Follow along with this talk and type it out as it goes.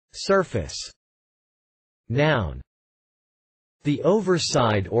Surface. Noun. The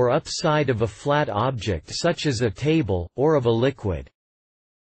overside or upside of a flat object such as a table, or of a liquid.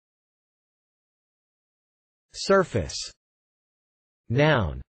 Surface.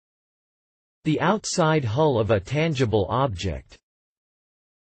 Noun. The outside hull of a tangible object.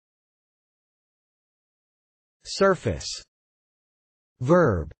 Surface.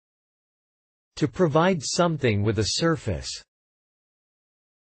 Verb. To provide something with a surface.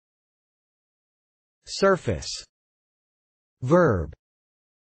 Surface. Verb.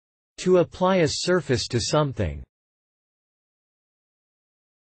 To apply a surface to something.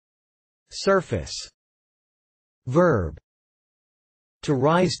 Surface. Verb. To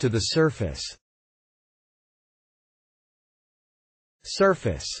rise to the surface.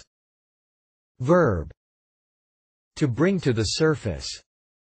 Surface. Verb. To bring to the surface.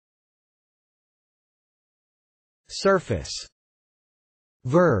 Surface.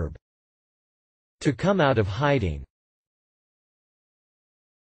 Verb. To come out of hiding.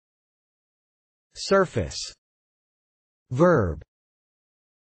 Surface. Verb.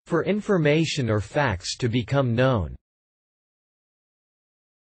 For information or facts to become known.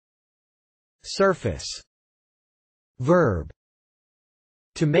 Surface. Verb.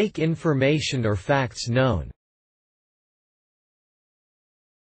 To make information or facts known.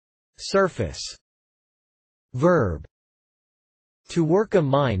 Surface. Verb. To work a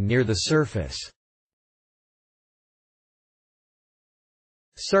mine near the surface.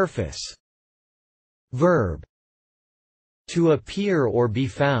 Surface. Verb. To appear or be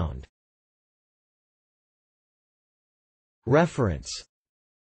found. Reference.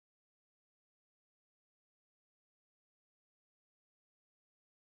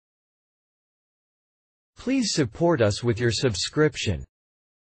 Please support us with your subscription.